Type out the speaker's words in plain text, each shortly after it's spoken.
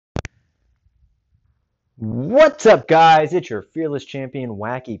What's up, guys? It's your fearless champion,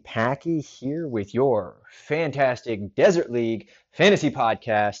 Wacky Packy, here with your fantastic Desert League fantasy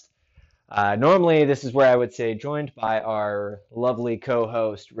podcast. Normally, this is where I would say joined by our lovely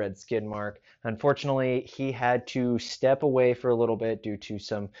co-host, Red Skidmark. Unfortunately, he had to step away for a little bit due to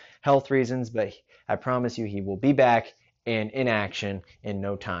some health reasons, but I promise you he will be back and in action in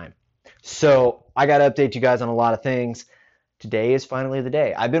no time. So, I got to update you guys on a lot of things. Today is finally the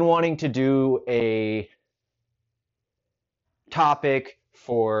day. I've been wanting to do a topic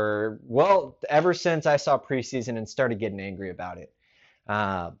for, well, ever since I saw preseason and started getting angry about it.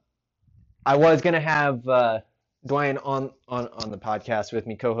 Uh, I was going to have Dwayne on the podcast with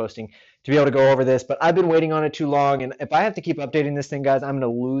me co-hosting to be able to go over this, but I've been waiting on it too long, and if I have to keep updating this thing, guys, I'm going to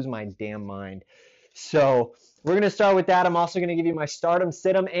lose my damn mind. So we're going to start with that. I'm also going to give you my stardom,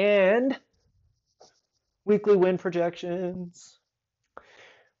 situm, and weekly win projections.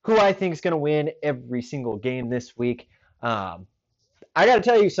 Who I think is going to win every single game this week. I got to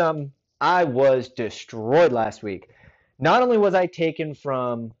tell you something. I was destroyed last week. Not only was I taken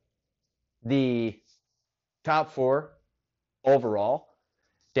from the top four overall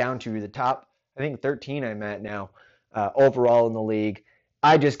down to the top, I think 13 I'm at now overall in the league.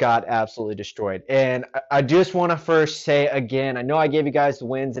 I just got absolutely destroyed. And I just want to first say again, I know I gave you guys the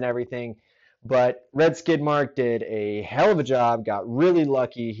wins and everything, but Red Skidmark did a hell of a job, got really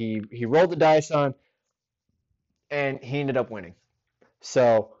lucky. He rolled the dice on, and he ended up winning.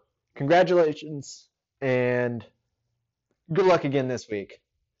 So, congratulations and good luck again this week.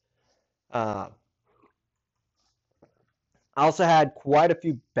 Uh, I also had quite a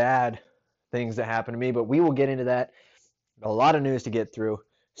few bad things that happened to me, but we will get into that. A lot of news to get through.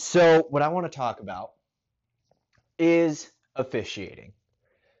 So, what I want to talk about is officiating.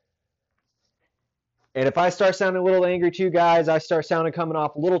 And if I start sounding a little angry to you guys, I start sounding coming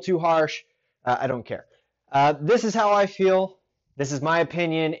off a little too harsh, I don't care. This is how I feel. This is my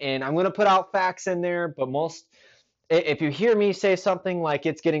opinion, and I'm going to put out facts in there, but if you hear me say something like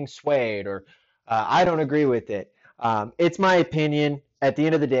it's getting swayed or I don't agree with it, it's my opinion. At the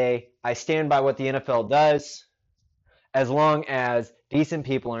end of the day, I stand by what the NFL does as long as decent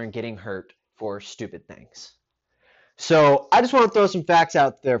people aren't getting hurt for stupid things. So I just want to throw some facts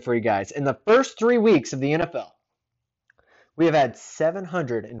out there for you guys. In the first 3 weeks of the NFL, we have had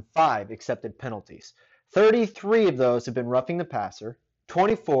 705 accepted penalties. 33 of those have been roughing the passer,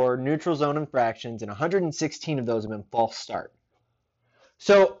 24 neutral zone infractions, and 116 of those have been false start.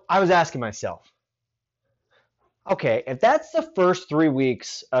 So I was asking myself, okay, if that's the first 3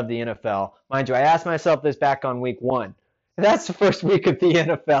 weeks of the NFL, mind you, I asked myself this back on week 1. If that's the first week of the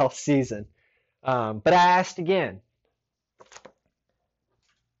NFL season. But I asked again,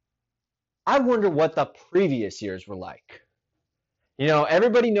 I wonder what the previous years were like. You know,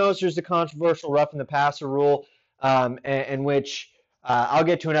 everybody knows there's the controversial roughing the passer rule, in which I'll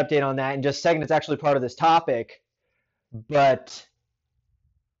get to an update on that in just a second. It's actually part of this topic. But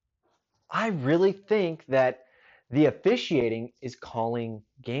I really think that the officiating is calling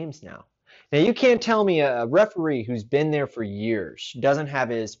games now. Now, you can't tell me a referee who's been there for years doesn't have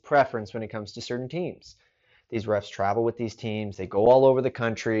his preference when it comes to certain teams. These refs travel with these teams. They go all over the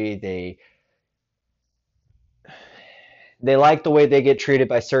country. They like the way they get treated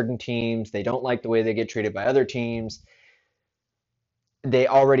by certain teams. They don't like the way they get treated by other teams. They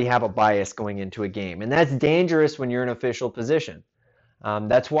already have a bias going into a game. And that's dangerous when you're in an official position.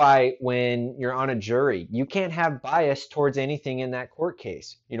 That's why when you're on a jury, you can't have bias towards anything in that court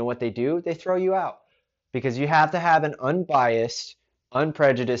case. You know what they do? They throw you out because you have to have an unbiased,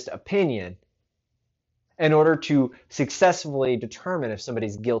 unprejudiced opinion in order to successfully determine if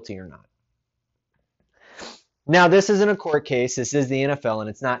somebody's guilty or not. Now, this isn't a court case. This is the NFL, and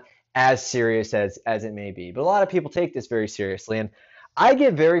it's not as serious as it may be. But a lot of people take this very seriously, and I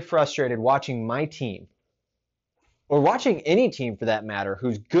get very frustrated watching my team, or watching any team for that matter,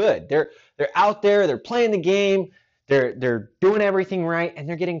 who's good. They're out there, they're playing the game, they're doing everything right, and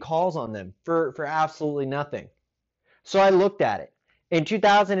they're getting calls on them for absolutely nothing. So I looked at it. In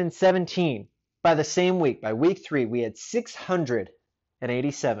 2017, by the same week, by week 3, we had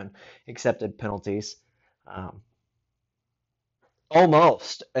 687 accepted penalties.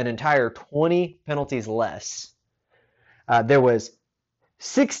 Almost an entire 20 penalties less. There was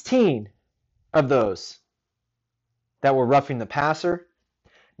 16 of those that were roughing the passer,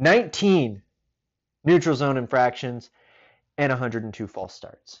 19 neutral zone infractions, and 102 false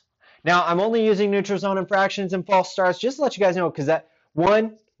starts. Now, I'm only using neutral zone infractions and false starts just to let you guys know, because that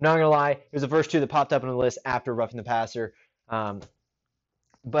one, not gonna lie, it was the first two that popped up on the list after roughing the passer.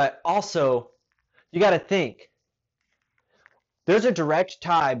 But also, you got to think, There's a direct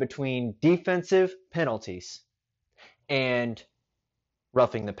tie between defensive penalties and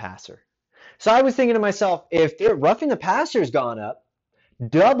roughing the passer. So I was thinking to myself, if roughing the passer's gone up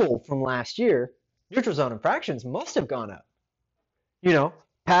double from last year, neutral zone infractions must have gone up. You know,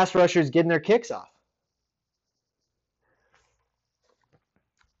 pass rushers getting their kicks off.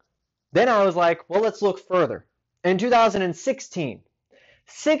 Then I was like, well, let's look further. In 2016,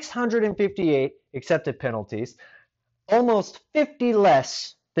 658 accepted penalties, almost 50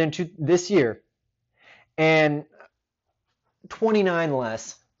 less than this year, and 29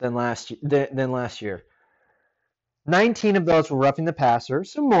 less than last year. 19 of those were roughing the passer,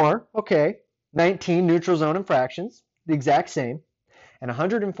 some more, okay. 19 neutral zone infractions, the exact same, and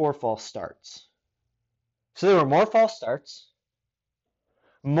 104 false starts. So there were more false starts,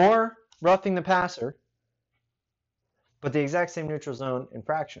 more roughing the passer, but the exact same neutral zone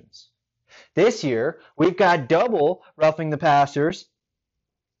infractions. This year, we've got double roughing the passers,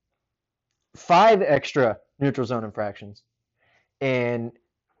 5 extra neutral zone infractions, and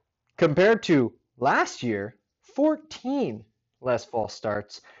compared to last year, 14 less false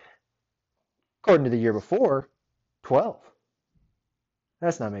starts. According to the year before, 12.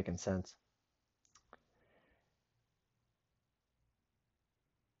 That's not making sense.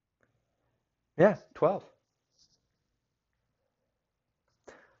 Yeah, 12.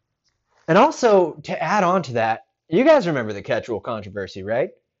 And also, to add on to that, you guys remember the catch rule controversy, right?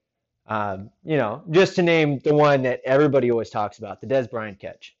 Just to name the one that everybody always talks about, the Des Bryant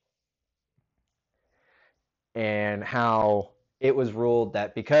catch. And how it was ruled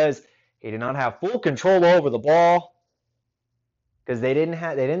that because he did not have full control over the ball, because they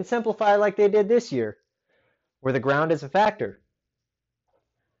didn't simplify like they did this year, where the ground is a factor.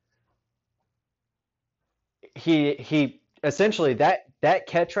 He essentially that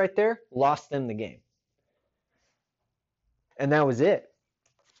catch right there lost them the game. And that was it.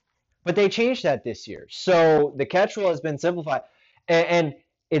 But they changed that this year. So the catch rule has been simplified. And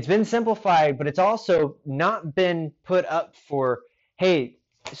it's been simplified, but it's also not been put up for, hey,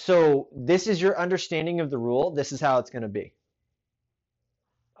 so this is your understanding of the rule. This is how it's going to be.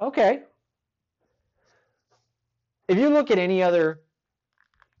 Okay. If you look at any other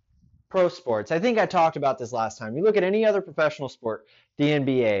pro sports, I think I talked about this last time. You look at any other professional sport, the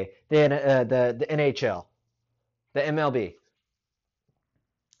NBA, the NHL, the MLB,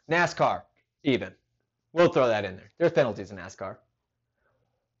 NASCAR, even. We'll throw that in there. There's penalties in NASCAR.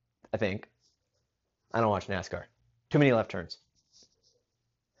 I think. I don't watch NASCAR. Too many left turns.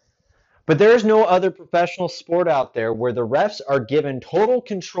 But there's no other professional sport out there where the refs are given total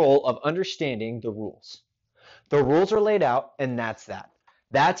control of understanding the rules. The rules are laid out, and that's that.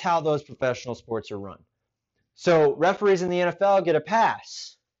 That's how those professional sports are run. So referees in the NFL get a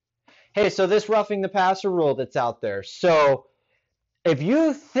pass. Hey, so this roughing the passer rule that's out there. So if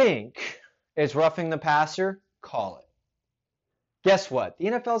you think it's roughing the passer, call it. Guess what? The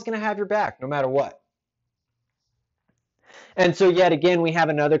NFL is going to have your back no matter what. And so yet again, we have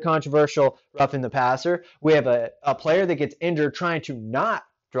another controversial roughing the passer. We have a player that gets injured trying to not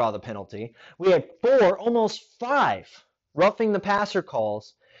draw the penalty. We had 4, almost 5 roughing the passer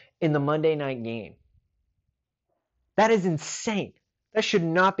calls in the Monday night game. That is insane. That should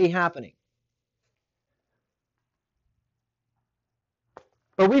not be happening.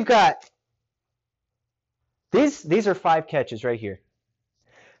 But we've got these are 5 catches right here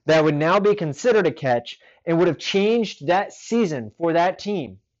that would now be considered a catch and would have changed that season for that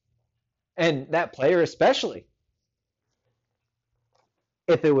team and that player especially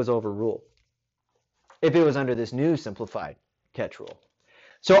if it was overruled, if it was under this new simplified catch rule.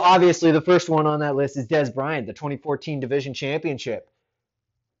 So obviously the first one on that list is Des Bryant, the 2014 division championship.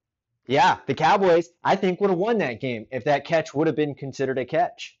 Yeah, the Cowboys, I think, would have won that game if that catch would have been considered a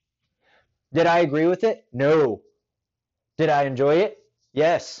catch. Did I agree with it? No. Did I enjoy it?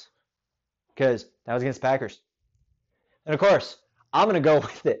 Yes. Because that was against the Packers. And of course, I'm going to go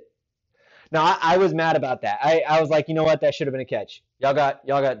with it. Now, I was mad about that. I was like, you know what? That should have been a catch. Y'all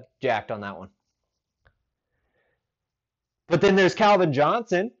got jacked on that one. But then there's Calvin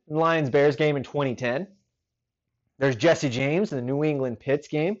Johnson in the Lions-Bears game in 2010. There's Jesse James in the New England-Pitts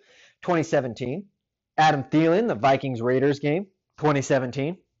game, 2017. Adam Thielen, the Vikings-Raiders game,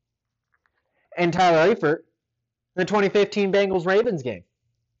 2017. And Tyler Eifert in the 2015 Bengals-Ravens game.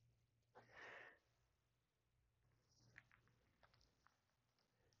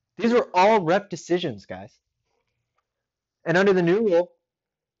 These were all ref decisions, guys. And under the new rule,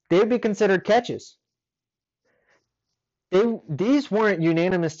 they would be considered catches. These weren't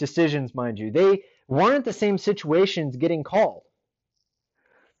unanimous decisions, mind you. They weren't the same situations getting called.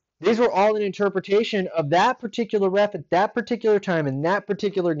 These were all an interpretation of that particular ref at that particular time in that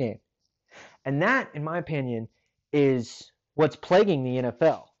particular game. And that, in my opinion, is what's plaguing the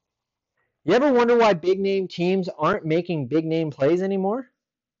NFL. You ever wonder why big name teams aren't making big name plays anymore?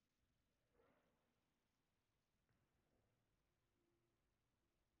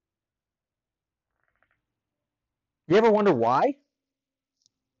 You ever wonder why?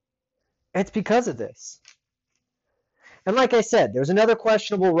 It's because of this. And like I said, there's another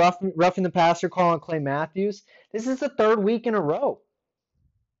questionable roughing the passer call on Clay Matthews. This is the third week in a row.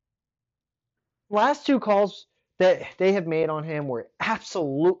 Last two calls that they have made on him were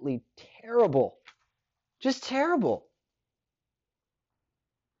absolutely terrible. Just terrible.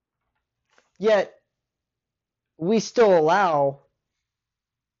 Yet, we still allow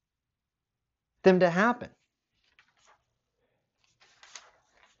them to happen.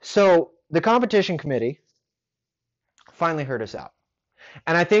 So, the competition committee finally heard us out.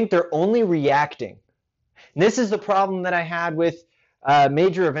 And I think they're only reacting. And this is the problem that I had with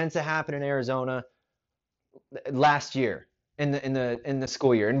major events that happened in Arizona last year in the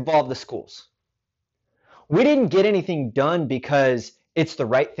school year, involved the schools. We didn't get anything done because it's the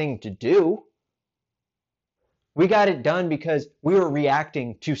right thing to do. We got it done because we were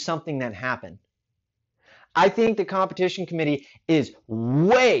reacting to something that happened. I think the competition committee is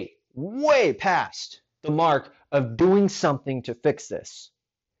way, way past the mark of doing something to fix this.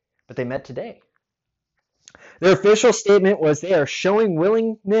 But they met today. Their official statement was they are showing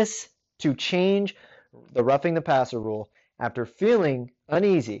willingness to change the roughing the passer rule after feeling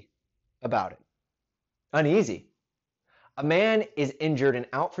uneasy about it. Uneasy. A man is injured and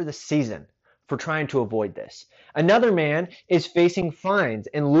out for the season for trying to avoid this. Another man is facing fines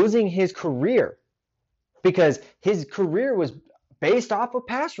and losing his career because his career was based off of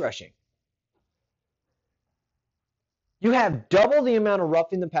pass rushing. You have double the amount of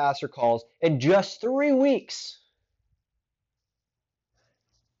roughing the passer calls in just 3 weeks.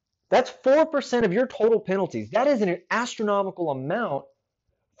 That's 4% of your total penalties. That is an astronomical amount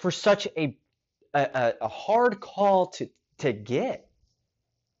for such a hard call to get.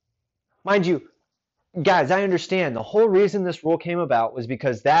 Mind you, guys, I understand the whole reason this rule came about was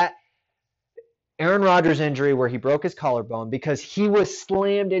because that Aaron Rodgers injury where he broke his collarbone because he was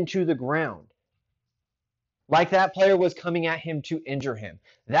slammed into the ground. Like that player was coming at him to injure him.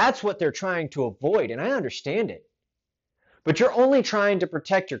 That's what they're trying to avoid, and I understand it. But you're only trying to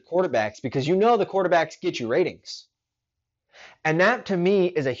protect your quarterbacks because you know the quarterbacks get you ratings. And that, to me,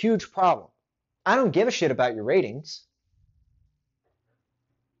 is a huge problem. I don't give a shit about your ratings.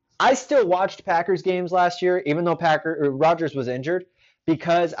 I still watched Packers games last year, even though Rodgers was injured,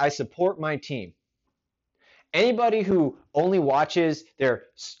 because I support my team. Anybody who only watches their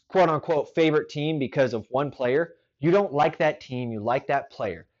quote-unquote favorite team because of one player, you don't like that team, you like that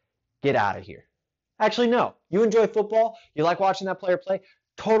player. Get out of here. Actually, no. You enjoy football, you like watching that player play,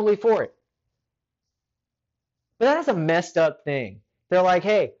 totally for it. But that is a messed up thing. They're like,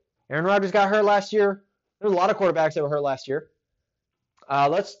 hey, Aaron Rodgers got hurt last year. There's a lot of quarterbacks that were hurt last year.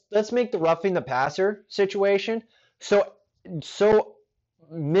 Let's make the roughing the passer situation so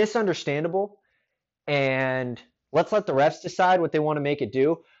misunderstandable, and let's let the refs decide what they want to make it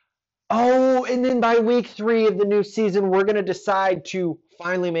do. Oh, and then by week 3 of the new season, we're going to decide to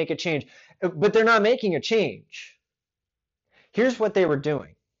finally make a change. But they're not making a change. Here's what they were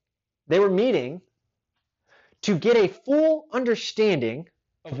doing. They were meeting to get a full understanding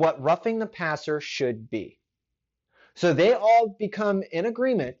of what roughing the passer should be. So they all become in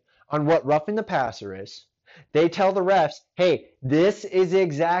agreement on what roughing the passer is. They tell the refs, hey, this is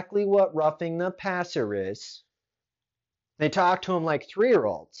exactly what roughing the passer is. They talk to them like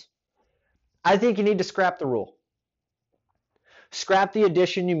 3-year-olds. I think you need to scrap the rule. Scrap the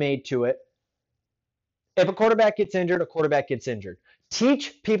addition you made to it. If a quarterback gets injured, a quarterback gets injured.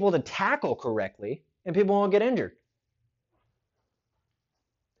 Teach people to tackle correctly, and people won't get injured.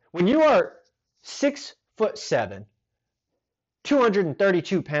 When you are 6'7",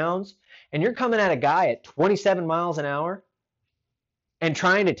 232 pounds, and you're coming at a guy at 27 miles an hour and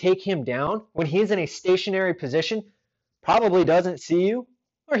trying to take him down when he's in a stationary position, probably doesn't see you,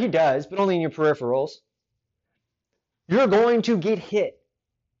 or he does, but only in your peripherals, you're going to get hit.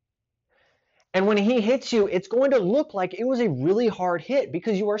 And when he hits you, it's going to look like it was a really hard hit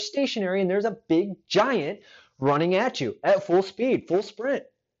because you are stationary and there's a big giant running at you at full speed, full sprint.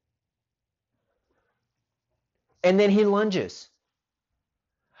 And then he lunges.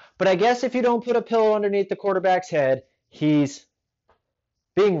 But I guess if you don't put a pillow underneath the quarterback's head, he's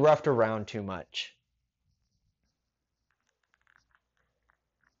being roughed around too much.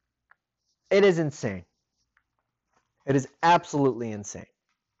 It is insane. It is absolutely insane.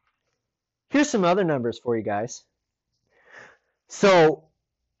 Here's some other numbers for you guys. So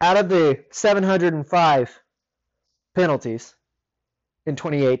out of the 705 penalties in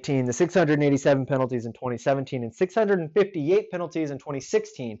 2018, the 687 penalties in 2017, and 658 penalties in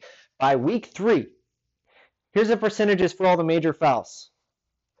 2016, by week 3, here's the percentages for all the major fouls.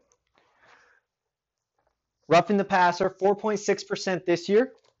 Roughing the passer, 4.6% this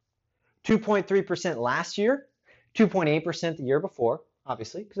year, 2.3% last year, 2.8% the year before,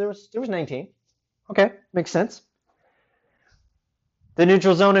 obviously, because there was 19. Okay, makes sense. The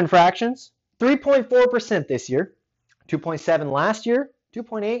neutral zone infractions, 3.4% this year, 2.7 last year,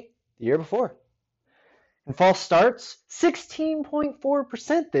 2.8 the year before. And false starts,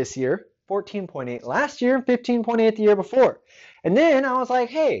 16.4% this year, 14.8 last year, 15.8 the year before. And then I was like,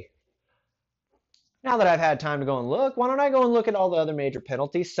 hey, now that I've had time to go and look, why don't I go and look at all the other major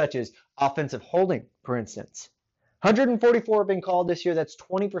penalties, such as offensive holding, for instance. 144 have been called this year. That's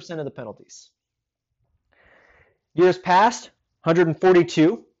 20% of the penalties. Years past,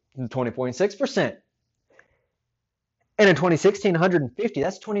 142, 20.6%. And in 2016, 150,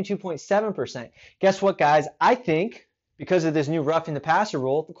 that's 22.7%. Guess what, guys? I think because of this new roughing the passer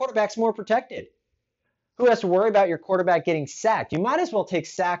rule, the quarterback's more protected. Who has to worry about your quarterback getting sacked? You might as well take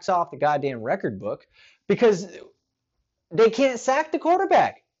sacks off the goddamn record book because they can't sack the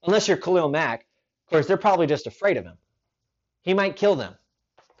quarterback unless you're Khalil Mack. Of course, they're probably just afraid of him. He might kill them.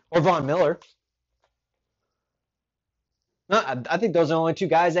 Or Von Miller. No, I think those are the only two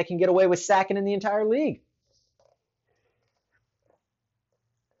guys that can get away with sacking in the entire league.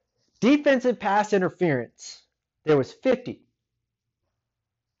 Defensive pass interference. There was 50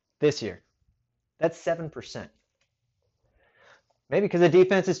 this year. That's 7%. Maybe because the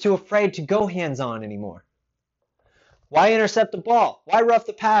defense is too afraid to go hands-on anymore. Why intercept the ball? Why rough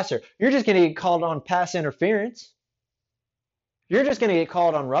the passer? You're just going to get called on pass interference. You're just going to get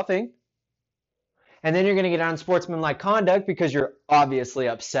called on roughing. And then you're going to get on sportsmanlike conduct because you're obviously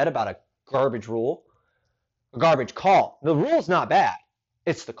upset about a garbage rule, a garbage call. The rule's not bad.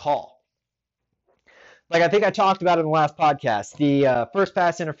 It's the call. Like I think I talked about in the last podcast, the first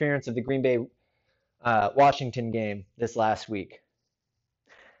pass interference of the Green Bay Washington game this last week.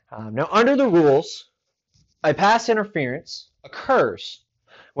 Now, under the rules, a pass interference occurs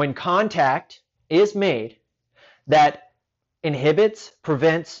when contact is made that inhibits,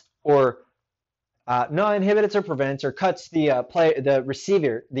 prevents, or prevents or cuts the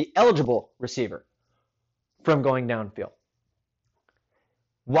receiver, the eligible receiver, from going downfield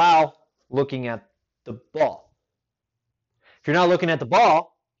while looking at the ball. If you're not looking at the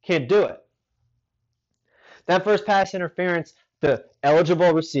ball, can't do it. That first pass interference, the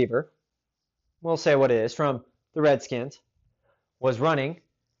eligible receiver, we'll say what it is, from the Redskins, was running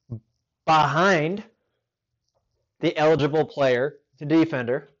behind the eligible player, the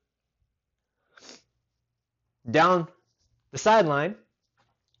defender, down the sideline,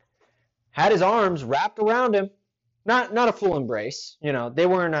 had his arms wrapped around him. Not a full embrace. You know, they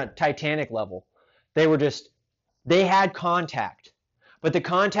weren't at Titanic level. They had contact. But the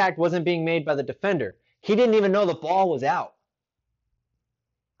contact wasn't being made by the defender. He didn't even know the ball was out.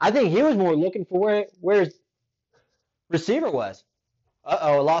 I think he was more looking for where his receiver was.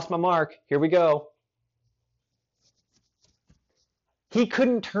 Uh-oh, I lost my mark. Here we go. He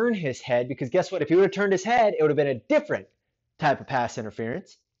couldn't turn his head because guess what? If he would have turned his head, it would have been a different type of pass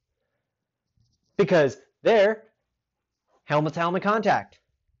interference. Because there, helmet-to-helmet contact.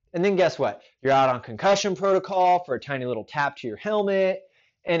 And then guess what? You're out on concussion protocol for a tiny little tap to your helmet,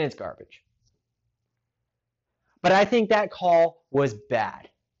 and it's garbage. But I think that call was bad.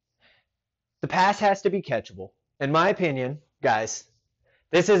 The pass has to be catchable. In my opinion, guys,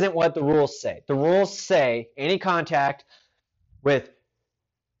 this isn't what the rules say. The rules say any contact with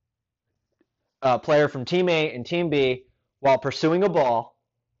a player from Team A and Team B while pursuing a ball,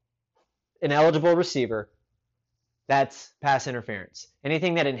 an eligible receiver, that's pass interference.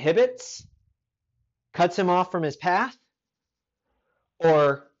 Anything that inhibits, cuts him off from his path,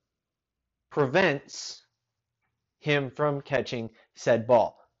 or prevents him from catching said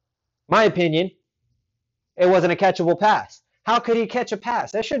ball. My opinion, it wasn't a catchable pass. How could he catch a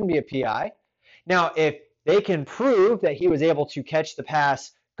pass? That shouldn't be a PI. Now, if they can prove that he was able to catch the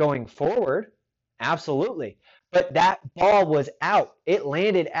pass going forward, absolutely. But that ball was out. It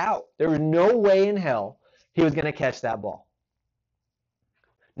landed out. There was no way in hell he was going to catch that ball.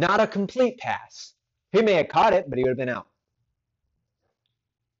 Not a complete pass. He may have caught it, but he would have been out.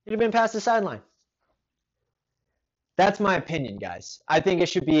 He'd have been past the sideline. That's my opinion, guys. I think it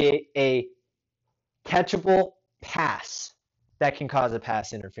should be a catchable pass that can cause a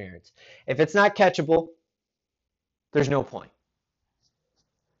pass interference. If it's not catchable, there's no point.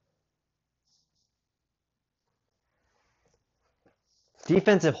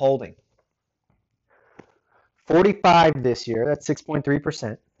 Defensive holding. 45 this year, that's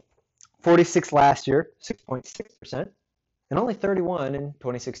 6.3%. 46 last year, 6.6%. And only 31 in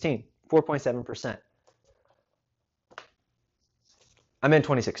 2016, 4.7%. I meant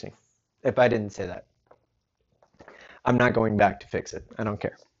 2016, if I didn't say that. I'm not going back to fix it. I don't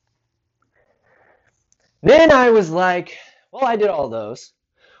care. Then I was like, well, I did all those.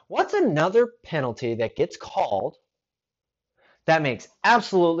 What's another penalty that gets called that makes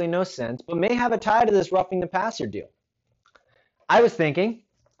absolutely no sense, but may have a tie to this roughing the passer deal? I was thinking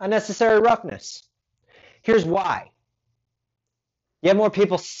unnecessary roughness. Here's why. You have more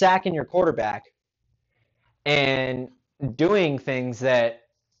people sacking your quarterback and doing things that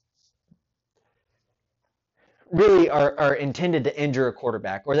really are intended to injure a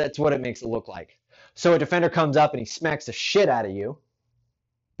quarterback, or that's what it makes it look like. So a defender comes up and he smacks the shit out of you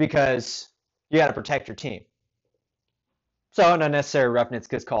because you got to protect your team. So an unnecessary roughness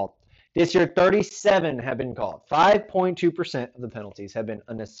gets called. This year, 37 have been called. 5.2% of the penalties have been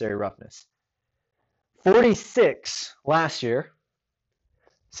unnecessary roughness. 46 last year,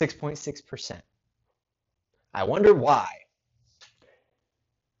 6.6%. I wonder why.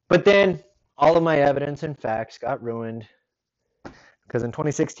 But then all of my evidence and facts got ruined because in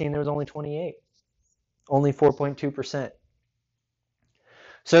 2016 there was only 28, only 4.2%.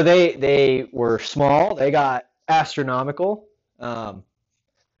 So they were small. They got astronomical,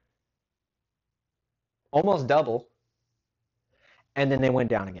 almost double, and then they went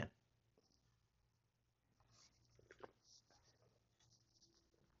down again.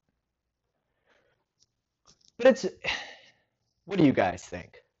 But what do you guys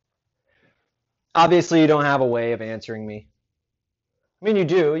think? Obviously, you don't have a way of answering me. I mean, you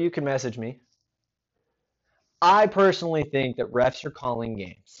do. You can message me. I personally think that refs are calling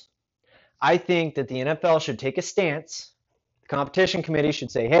games. I think that the NFL should take a stance. The competition committee should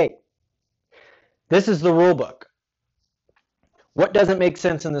say, hey, this is the rule book. What doesn't make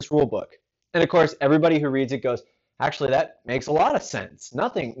sense in this rule book? And of course, everybody who reads it goes, actually, that makes a lot of sense.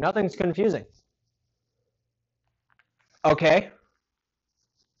 Nothing's confusing. Okay.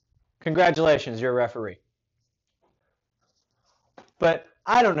 Congratulations, you're a referee. But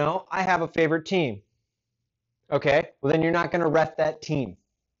I don't know. I have a favorite team. Okay. Well, then you're not going to ref that team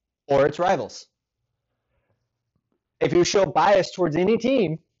or its rivals. If you show bias towards any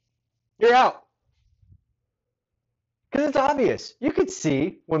team, you're out. Because it's obvious. You could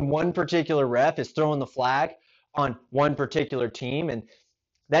see when one particular ref is throwing the flag on one particular team and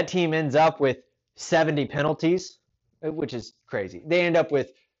that team ends up with 70 penalties, which is crazy. They end up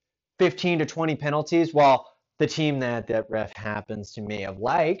with 15 to 20 penalties while the team that ref happens to may have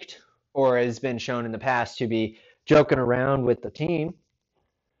liked or has been shown in the past to be joking around with the team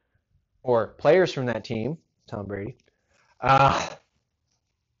or players from that team, Tom Brady,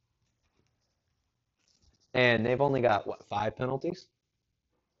 and they've only got, 5 penalties?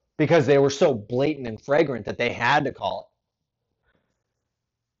 Because they were so blatant and flagrant that they had to call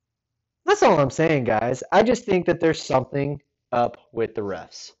it. That's all I'm saying, guys. I just think that there's something up with the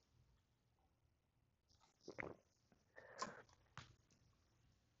refs.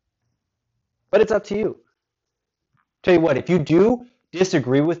 But it's up to you. Tell you what, if you do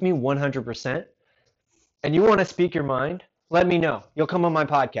disagree with me 100% and you want to speak your mind, let me know. You'll come on my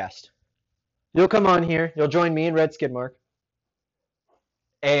podcast. You'll come on here. You'll join me and Red Skidmark.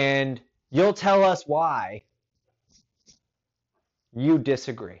 And you'll tell us why you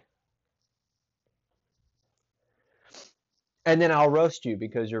disagree. And then I'll roast you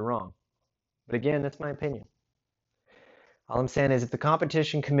because you're wrong. But again, that's my opinion. All I'm saying is if the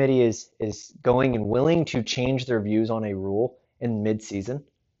competition committee is going and willing to change their views on a rule in mid-season,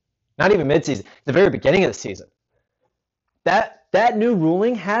 not even mid-season, the very beginning of the season, that new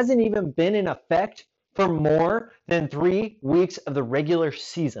ruling hasn't even been in effect for more than 3 weeks of the regular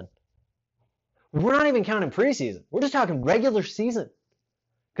season. We're not even counting preseason. We're just talking regular season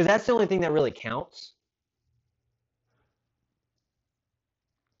because that's the only thing that really counts.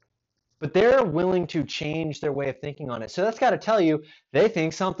 But they're willing to change their way of thinking on it. So that's got to tell you they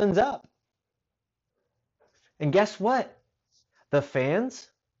think something's up. And guess what? The fans,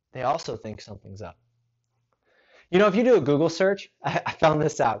 they also think something's up. You know, if you do a Google search, I found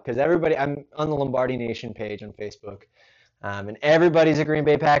this out because I'm on the Lombardi Nation page on Facebook, and everybody's a Green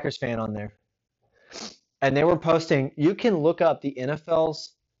Bay Packers fan on there. And they were posting, you can look up the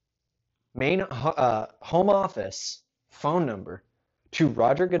NFL's main home office phone number to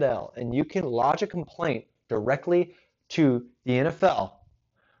Roger Goodell, and you can lodge a complaint directly to the NFL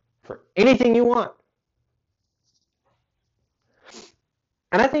for anything you want.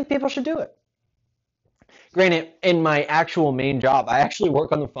 And I think people should do it. Granted, in my actual main job, I actually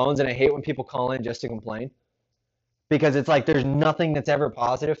work on the phones, and I hate when people call in just to complain because it's like there's nothing that's ever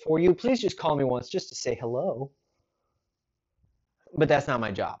positive for you. Please just call me once just to say hello. But that's not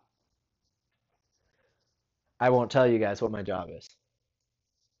my job. I won't tell you guys what my job is,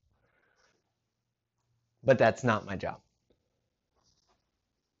 but that's not my job.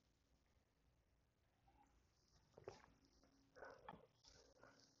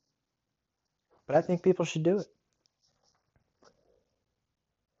 But I think people should do it.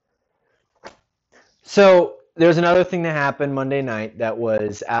 So there's another thing that happened Monday night that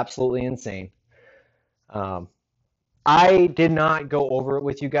was absolutely insane. Um, I did not go over it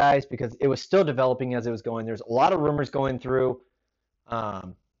with you guys because it was still developing as it was going. There's a lot of rumors going through.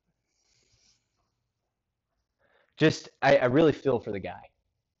 Um, I really feel for the guy.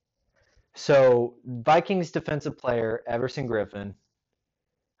 So Vikings defensive player Everson Griffin,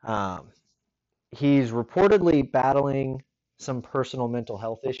 um, he's reportedly battling some personal mental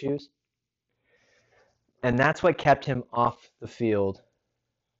health issues, and that's what kept him off the field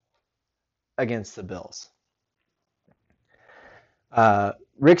against the Bills.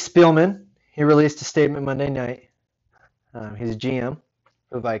 Rick Spielman, he released a statement Monday night. He's a GM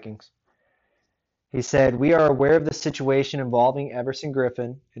for the Vikings. He said, "We are aware of the situation involving Everson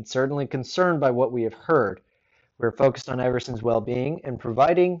Griffin and certainly concerned by what we have heard. We're focused on Everson's well-being and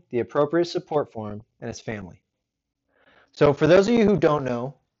providing the appropriate support for him and his family." So for those of you who don't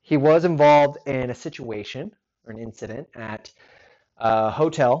know, he was involved in a situation or an incident at a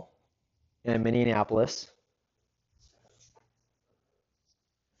hotel in Minneapolis.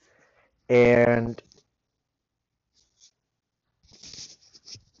 And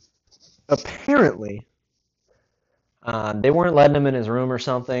apparently, they weren't letting him in his room or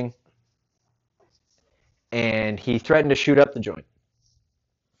something, and he threatened to shoot up the joint.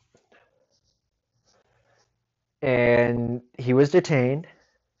 And he was detained,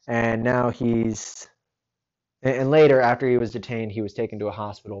 and now and later, after he was detained, he was taken to a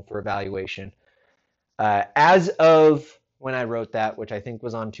hospital for evaluation. As of when I wrote that, which I think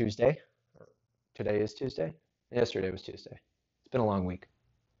was on Tuesday, today is Tuesday? Yesterday was Tuesday. It's been a long week.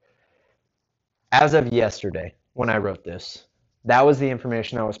 As of yesterday, when I wrote this, that was the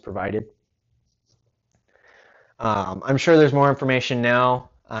information I was provided. I'm sure there's more information now.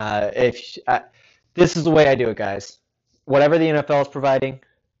 This is the way I do it, guys. Whatever the NFL is providing,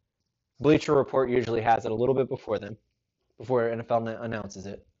 Bleacher Report usually has it a little bit before them, before NFL announces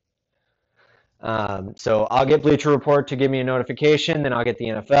it. So I'll get Bleacher Report to give me a notification, then I'll get the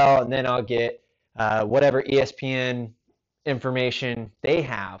NFL, and then I'll get whatever ESPN information they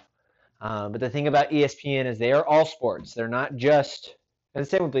have. But the thing about ESPN is they are all sports. They're not just, and the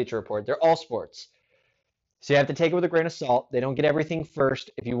same with Bleacher Report, they're all sports. So you have to take it with a grain of salt. They don't get everything first.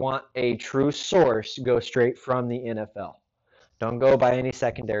 If you want a true source, go straight from the NFL. Don't go by any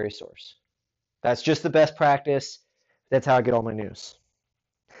secondary source. That's just the best practice. That's how I get all my news.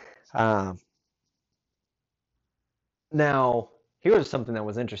 Now, here's something that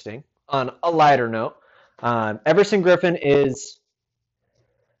was interesting. On a lighter note, Everson Griffin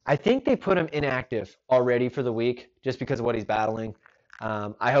I think they put him inactive already for the week just because of what he's battling.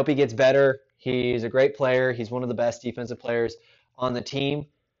 I hope he gets better. He's a great player. He's one of the best defensive players on the team.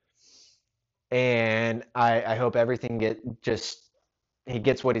 And I hope everything he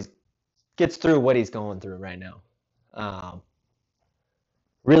gets through what he's going through right now.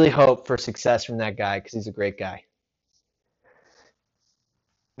 Really hope for success from that guy because he's a great guy.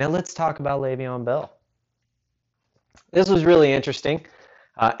 Now let's talk about Le'Veon Bell. This was really interesting.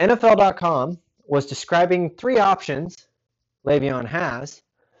 NFL.com was describing 3 options Le'Veon has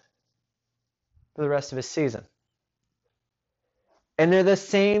for the rest of his season. And they're the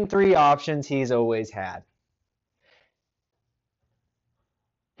same 3 options he's always had.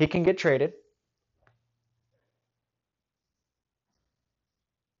 He can get traded.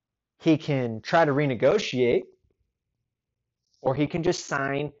 He can try to renegotiate, or he can just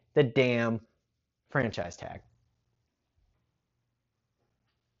sign the damn franchise tag.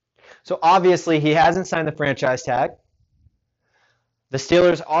 So obviously he hasn't signed the franchise tag. The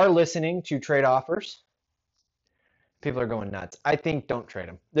Steelers are listening to trade offers. People are going nuts. I think don't trade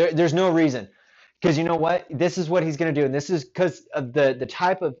him. There's no reason. Because you know what? This is what he's going to do. And this is because of the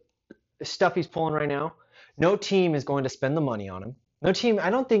type of stuff he's pulling right now. No team is going to spend the money on him. No team, I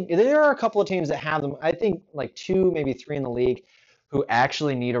don't think, there are a couple of teams that have them. I think like 2, maybe 3 in the league who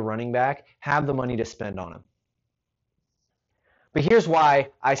actually need a running back have the money to spend on him. But here's why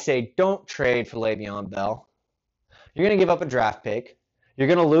I say don't trade for Le'Veon Bell. You're going to give up a draft pick. You're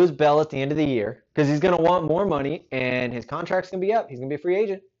going to lose Bell at the end of the year because he's going to want more money and his contract's going to be up. He's going to be a free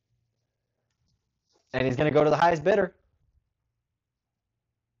agent. and he's going to go to the highest bidder.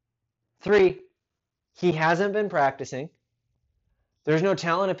 3, he hasn't been practicing. There's no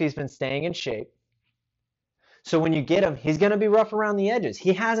telling if he's been staying in shape. So when you get him, he's going to be rough around the edges.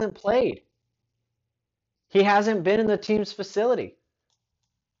 He hasn't played. He hasn't been in the team's facility.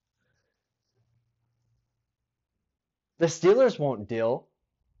 The Steelers won't deal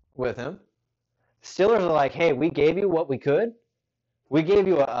with him. Steelers are like, hey, we gave you what we could. We gave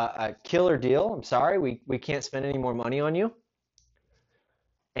you a killer deal. I'm sorry, we can't spend any more money on you.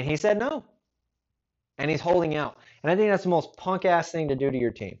 And he said no. And he's holding out. And I think that's the most punk-ass thing to do to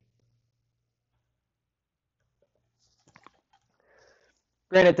your team.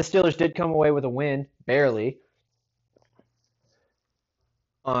 Granted, the Steelers did come away with a win, barely,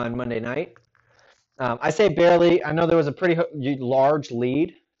 on Monday night. I say barely. I know there was a pretty large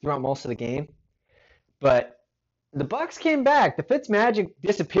lead throughout most of the game. But the Bucs came back. The Fitzmagic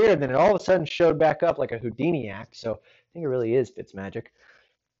disappeared, and then it all of a sudden showed back up like a Houdini act. So I think it really is Fitzmagic.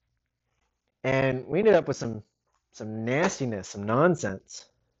 And we ended up with some nastiness, some nonsense.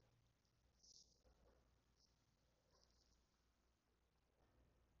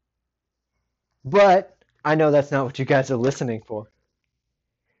 But I know that's not what you guys are listening for.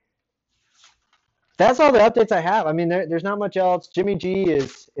 That's all the updates I have. I mean, there's not much else. Jimmy G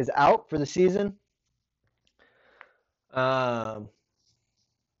is out for the season. Muhammad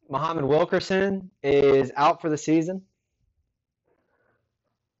Wilkerson is out for the season.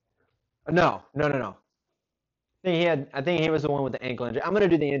 No. I think he was the one with the ankle injury. I'm gonna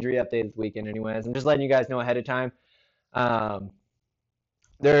do the injury update this weekend, anyways. I'm just letting you guys know ahead of time.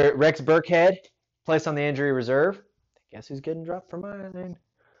 Rex Burkhead placed on the injury reserve. Guess who's getting dropped for mine?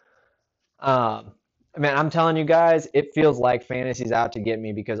 Man, I'm telling you guys, it feels like fantasy's out to get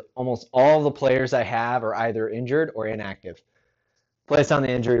me because almost all the players I have are either injured or inactive. Placed on the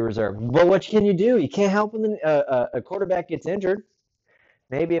injury reserve. But what can you do? You can't help when a quarterback gets injured.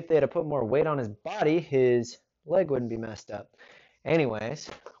 Maybe if they had to put more weight on his body, his leg wouldn't be messed up. Anyways,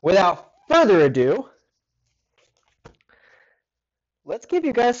 without further ado, let's give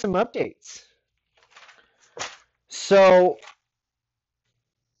you guys some updates. So,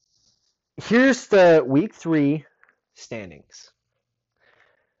 here's the Week 3 standings.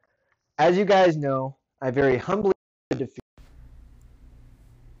 As you guys know, I very humbly defeated.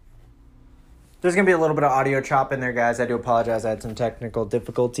 There's going to be a little bit of audio chop in there, guys. I do apologize. I had some technical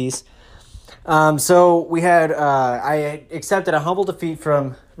difficulties. So we had, I accepted a humble defeat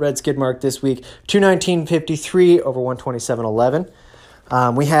from Red Skidmark this week, 219.53 over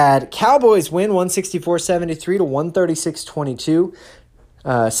 127.11. We had Cowboys win 164.73 to 136.22.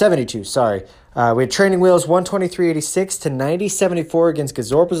 72, sorry. We had Training Wheels 123.86 to 90.74 against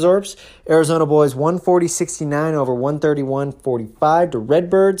Gazorpazorps. Arizona Boys 140.69 over 131.45 to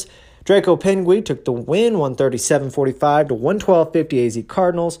Redbirds. Draco Penguin took the win 137.45 to 112.50 AZ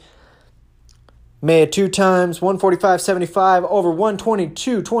Cardinals. Maya 2 times 145.75 over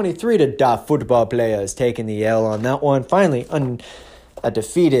 122.23 to Da Football Players, taking the L on that one. Finally, a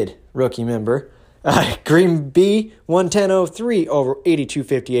defeated rookie member. Green Bee 110.03 over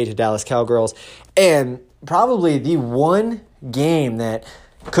 82.58 to Dallas Cowgirls. And probably the one game that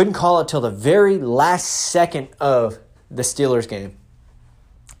couldn't call it till the very last second of the Steelers game.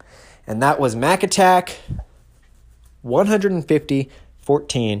 And that was Mac Attack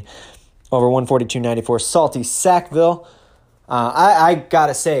 150-14 over 142.94 Salty Sackville. I got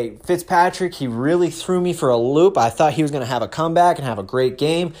to say, Fitzpatrick, he really threw me for a loop. I thought he was going to have a comeback and have a great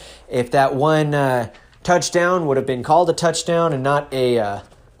game. If that one touchdown would have been called a touchdown and not a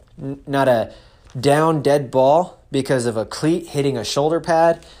down dead ball because of a cleat hitting a shoulder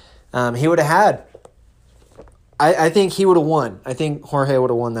pad, he would have had. I think he would have won. I think Jorge would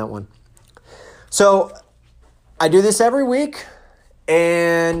have won that one. So I do this every week,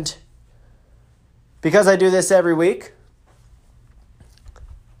 and because I do this every week,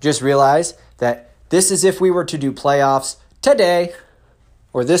 just realize that this is if we were to do playoffs today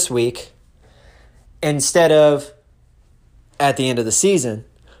or this week instead of at the end of the season.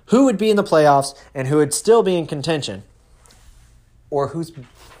 Who would be in the playoffs and who would still be in contention, or who's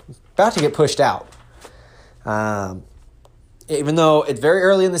about to get pushed out. Even though it's very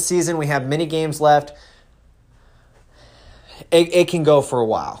early in the season, we have many games left, it can go for a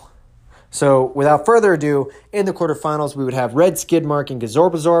while. So without further ado, in the quarterfinals, we would have Red Skidmark and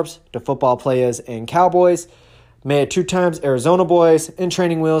Gazorpazorps, the Football Players and Cowboys, Maya 2 times Arizona Boys, and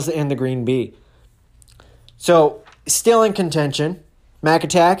Training Wheels and the Green Bee. So still in contention, Mac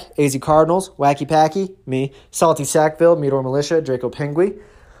Attack, AZ Cardinals, Wacky Packy, me, Salty Sackville, Meteor Militia, Draco Penguin.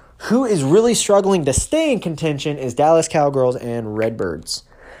 Who is really struggling to stay in contention is Dallas Cowgirls and Redbirds.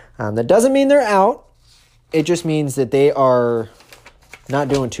 That doesn't mean they're out. it just means that they are not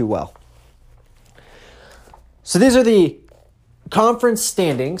doing too well. So these are the conference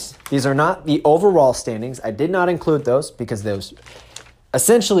standings. These are not the overall standings. I did not include those because those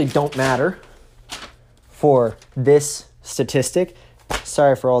essentially don't matter for this statistic.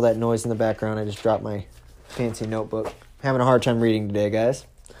 Sorry for all that noise in the background. I just dropped my fancy notebook. Having a hard time reading today, guys.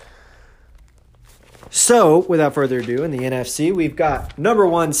 So, without further ado, in the NFC, we've got number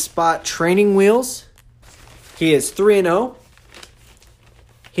 1 spot Training Wheels. He is 3-0.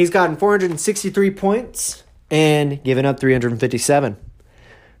 He's gotten 463 points and given up 357.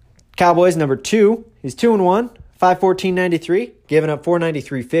 Cowboys, number 2. He's 2-1, 514.93, giving up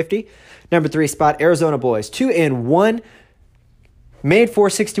 493.50. Number 3 spot Arizona Boys, 2-1, made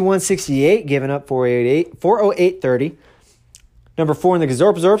 461.68, giving up 408.30. Number 4 in the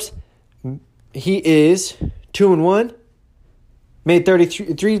Gazorp, he is 2-1, made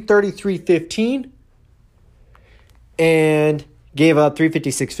 333.15, and gave up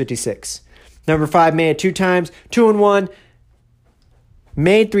 356.56. Number 5 made it 2 times, 2-1,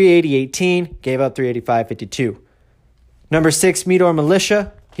 made 380.18, gave up 385.52. Number 6 Meador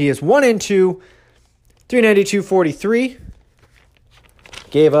Militia, he is 1-2, 392.43.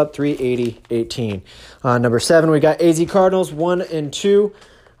 Gave up 380.18. Number 7, we got AZ Cardinals, 1-2.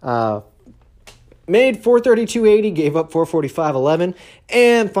 Made 432.80, gave up 445.11.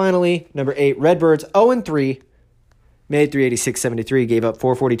 And finally, number 8, Redbirds, 0-3. Made 386.73, gave up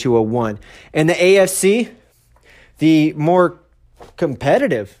 442.01. And the AFC, the more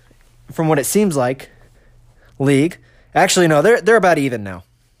competitive, from what it seems like, league. Actually, no, they're about even now.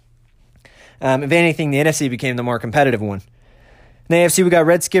 If anything, the NFC became the more competitive one. In the AFC, we got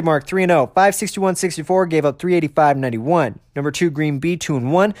Red Skidmark 3-0, 561.64, gave up 385.91. Number 2, Green Bee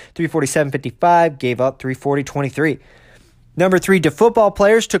 2-1, 347.55, gave up 340.23. Number 3, DeFootball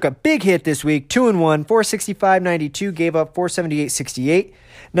Players took a big hit this week, 2-1, 465.92, gave up 478.68.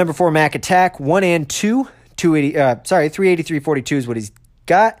 Number 4, Mac Attack 1-2, 383.42 is what he's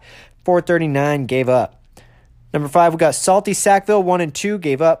got, 439, gave up. Number 5, we got Salty Sackville 1-2,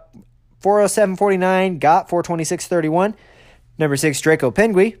 gave up 407.49, got 426.31. Number 6, Draco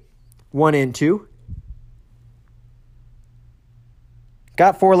Penguin, 1-2.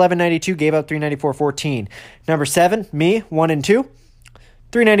 Got 411.92, gave up 394.14. Number 7, me, 1-2.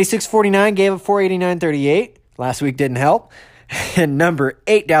 396.49, gave up 489.38. Last week didn't help. And number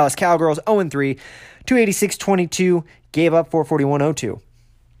 8, Dallas Cowgirls, 0-3. 286.22, gave up 441.02.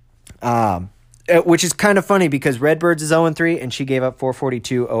 Which is kind of funny because Redbirds is 0-3 and she gave up he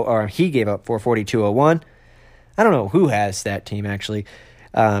gave up 442.01. I don't know who has that team, actually.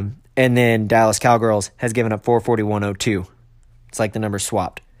 And then Dallas Cowgirls has given up 441.02. It's like the numbers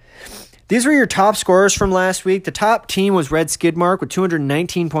swapped. These were your top scorers from last week. The top team was Red Skidmark with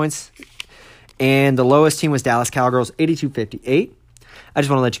 219 points. And the lowest team was Dallas Cowgirls, 82.58. I just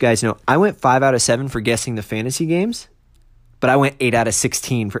want to let you guys know, I went 5 out of 7 for guessing the fantasy games. But I went 8 out of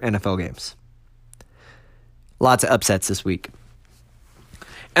 16 for NFL games. Lots of upsets this week.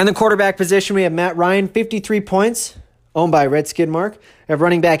 And the quarterback position, we have Matt Ryan, 53 points, owned by Red Skidmark. We have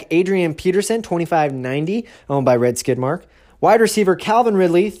running back Adrian Peterson, 25.90, owned by Red Skidmark. Wide receiver Calvin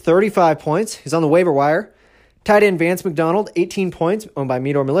Ridley, 35 points. He's on the waiver wire. Tight end Vance McDonald, 18 points, owned by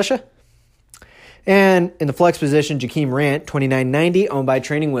Meador Militia. And in the flex position, Jakeem Rant, 29.90, owned by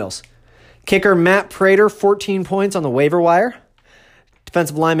Training Wheels. Kicker Matt Prater, 14 points on the waiver wire.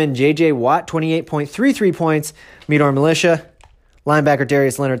 Defensive lineman J.J. Watt, 28.33 points, Meador Militia. Linebacker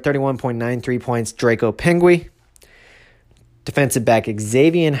Darius Leonard, 31.93 points, Draco Penguin. Defensive back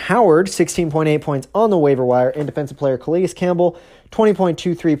Xavier Howard, 16.8 points on the waiver wire. And defensive player Calais Campbell,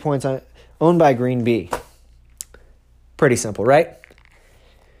 20.23 points owned by Green Bee. Pretty simple, right?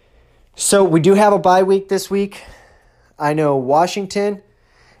 So we do have a bye week this week. I know Washington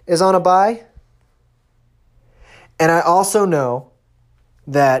is on a bye. And I also know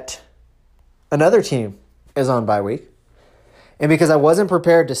that another team is on bye week. And because I wasn't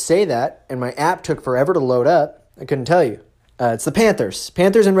prepared to say that, and my app took forever to load up, I couldn't tell you. It's the Panthers.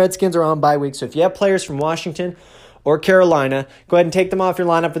 Panthers and Redskins are on bye week. So if you have players from Washington or Carolina, go ahead and take them off your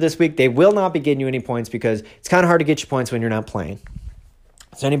lineup for this week. They will not be getting you any points because it's kind of hard to get you points when you're not playing.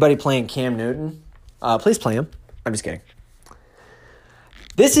 Is anybody playing Cam Newton? Please play him. I'm just kidding.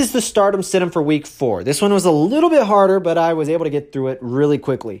 This is the stardom sit-em for week 4. This one was a little bit harder, but I was able to get through it really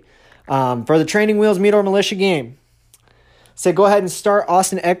quickly. For the Training Wheels Meador Militia game, say go ahead and start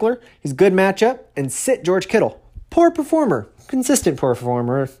Austin Eckler. He's a good matchup. And sit George Kittle. Poor performer. Consistent poor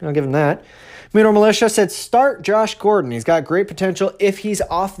performer. I'll give him that. Meador Militia said start Josh Gordon. He's got great potential. If he's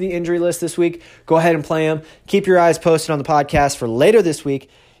off the injury list this week, go ahead and play him. Keep your eyes posted on the podcast for later this week.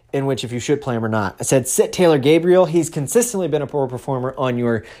 in which if you should play him or not. I said sit Taylor Gabriel. He's consistently been a poor performer on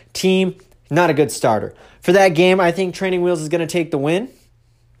your team. Not a good starter. For that game, I think Training Wheels is going to take the win.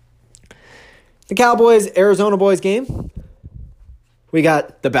 The Cowboys-Arizona Boys game, we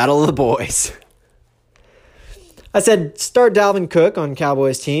got the Battle of the Boys. I said start Dalvin Cook on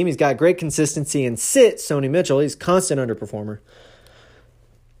Cowboys team. He's got great consistency, and sit Sony Mitchell. He's a constant underperformer.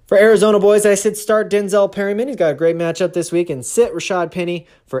 For Arizona Boys, I said start Denzel Perryman. He's got a great matchup this week, and sit Rashad Penny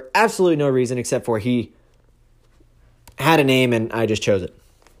for absolutely no reason except for he had a name and I just chose it.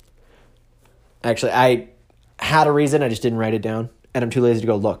 Actually, I had a reason. I just didn't write it down, and I'm too lazy to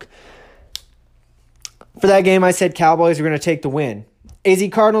go look. For that game, I said Cowboys are going to take the win. AZ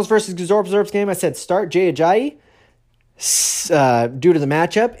Cardinals versus Gazorp game, I said start Jay Ajayi due to the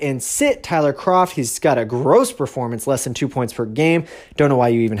matchup, and sit Tyler Kroft. He's got a gross performance, less than 2 points per game. Don't know why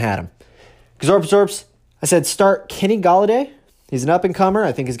you even had him. Gazorp, I said start Kenny Golladay. He's an up-and-comer.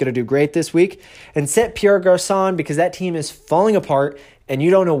 I think he's going to do great this week. And sit Pierre Garçon because that team is falling apart, and you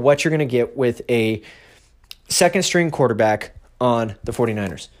don't know what you're going to get with a second-string quarterback on the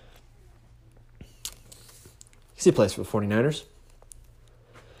 49ers. He plays for the 49ers.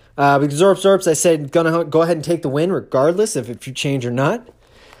 With Zorps, I said gonna go ahead and take the win regardless if you change or not.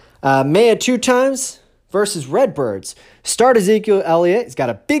 Maya 2 times versus Redbirds. Start Ezekiel Elliott. He's got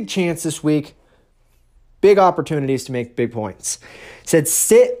a big chance this week. Big opportunities to make big points. Said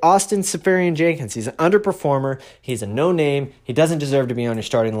sit Austin Seferian-Jenkins. He's an underperformer. He's a no-name. He doesn't deserve to be on your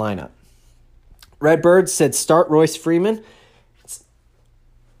starting lineup. Redbirds said start Royce Freeman.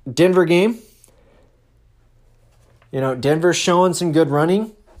 Denver game. Denver's showing some good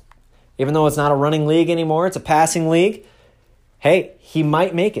running. Even though it's not a running league anymore, it's a passing league. Hey, he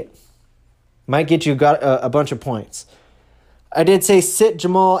might make it. Might get you a bunch of points. I did say sit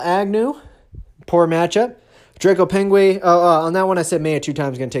Jamal Agnew. Poor matchup. Draco Penguin. On that one, I said Maya 2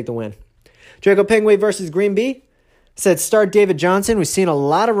 times going to take the win. Draco Penguin versus Green Bay. Said start David Johnson. We've seen a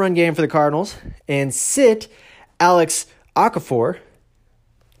lot of run game for the Cardinals. And sit Alex Okafor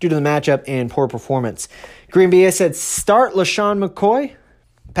due to the matchup and poor performance. Green Bay said start LaShawn McCoy.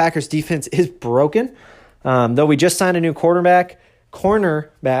 Packers defense is broken. Though we just signed a new cornerback.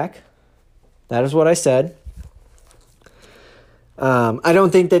 That is what I said. I don't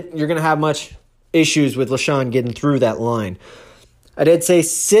think that you're going to have much issues with LaShawn getting through that line. I did say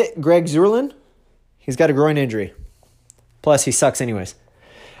sit Greg Zuerlein. He's got a groin injury. Plus, he sucks anyways.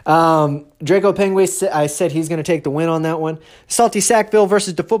 Draco Penguin, I said he's going to take the win on that one. Salty Sackville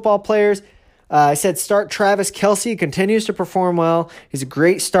versus the football players. I said start Travis Kelce. He continues to perform well. He's a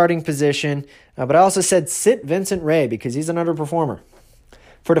great starting position. But I also said sit Vincent Ray because he's an underperformer.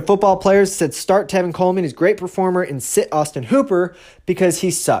 For the football players, I said start Tevin Coleman. He's a great performer. And sit Austin Hooper because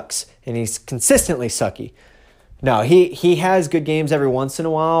he sucks. And he's consistently sucky. No, he has good games every once in a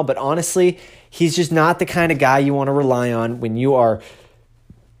while. But honestly, he's just not the kind of guy you want to rely on when you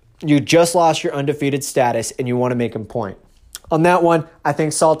just lost your undefeated status and you want to make him point. On that one, I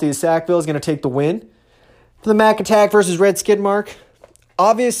think Salty Sackville is going to take the win. For the Mac Attack versus Red Skidmark,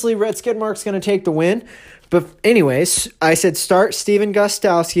 obviously Red Skidmark's going to take the win. But anyways, I said start Steven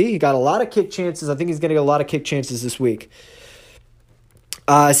Gostkowski. He got a lot of kick chances. I think he's going to get a lot of kick chances this week.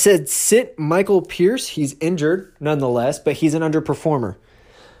 I said sit Michael Pierce. He's injured nonetheless, but he's an underperformer.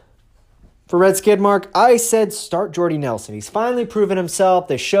 For Red Skidmark, I said start Jordy Nelson. He's finally proven himself.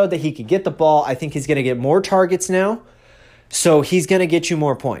 They showed that he could get the ball. I think he's going to get more targets now. So he's going to get you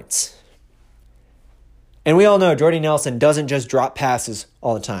more points. And we all know Jordy Nelson doesn't just drop passes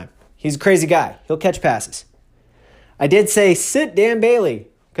all the time. He's a crazy guy. He'll catch passes. I did say sit Dan Bailey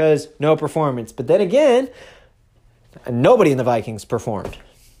because no performance. But then again, nobody in the Vikings performed.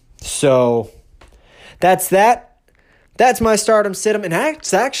 So that's that. That's my stardom situm, and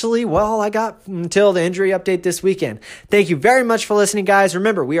that's actually, I got until the injury update this weekend. Thank you very much for listening, guys.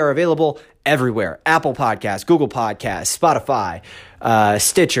 Remember, we are available everywhere. Apple Podcasts, Google Podcasts, Spotify,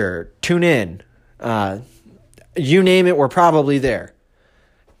 Stitcher, TuneIn. You name it, we're probably there.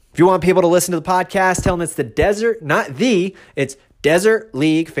 If you want people to listen to the podcast, tell them it's it's Desert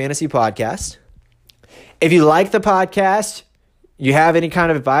League Fantasy Podcast. If you like the podcast, you have any kind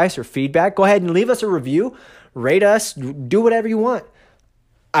of advice or feedback, go ahead and leave us a review. Rate us, do whatever you want.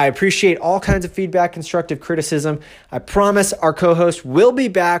 I appreciate all kinds of feedback, constructive criticism. I promise our co-host will be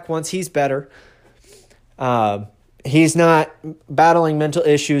back once he's better. He's not battling mental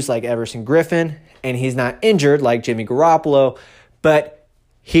issues like Everson Griffin, and he's not injured like Jimmy Garoppolo, but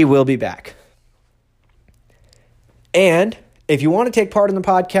he will be back. And if you want to take part in the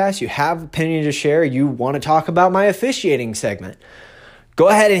podcast, you have an opinion to share, you want to talk about my officiating segment, go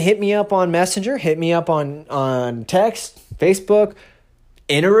ahead and hit me up on Messenger, hit me up on text, Facebook,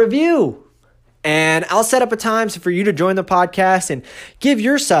 in a review. And I'll set up a time for you to join the podcast and give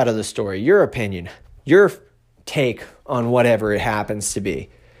your side of the story, your opinion, your take on whatever it happens to be.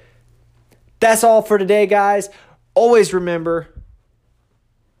 That's all for today, guys. Always remember,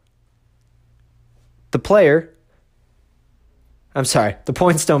 the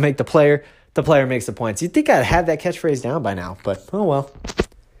points don't make the player makes the points. You'd think I'd have that catchphrase down by now, but oh well.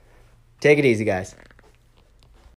 Take it easy, guys.